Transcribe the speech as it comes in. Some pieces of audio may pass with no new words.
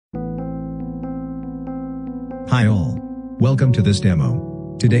Hi all. Welcome to this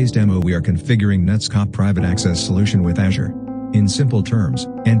demo. Today's demo we are configuring Netskope Private Access solution with Azure. In simple terms,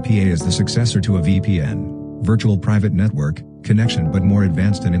 NPA is the successor to a VPN, virtual private network, connection but more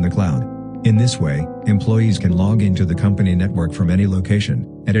advanced and in the cloud. In this way, employees can log into the company network from any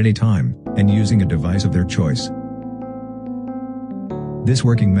location, at any time, and using a device of their choice. This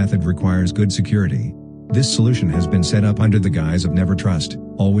working method requires good security. This solution has been set up under the guise of never trust,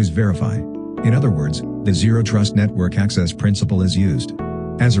 always verify. In other words, the zero trust network access principle is used.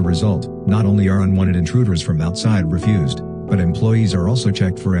 As a result, not only are unwanted intruders from outside refused, but employees are also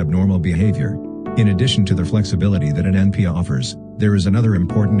checked for abnormal behavior. In addition to the flexibility that an NPA offers, there is another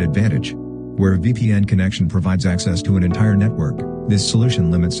important advantage. Where a VPN connection provides access to an entire network, this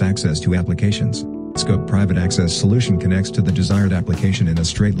solution limits access to applications. Netskope Private Access solution connects to the desired application in a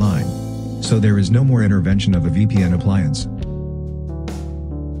straight line. So there is no more intervention of a VPN appliance.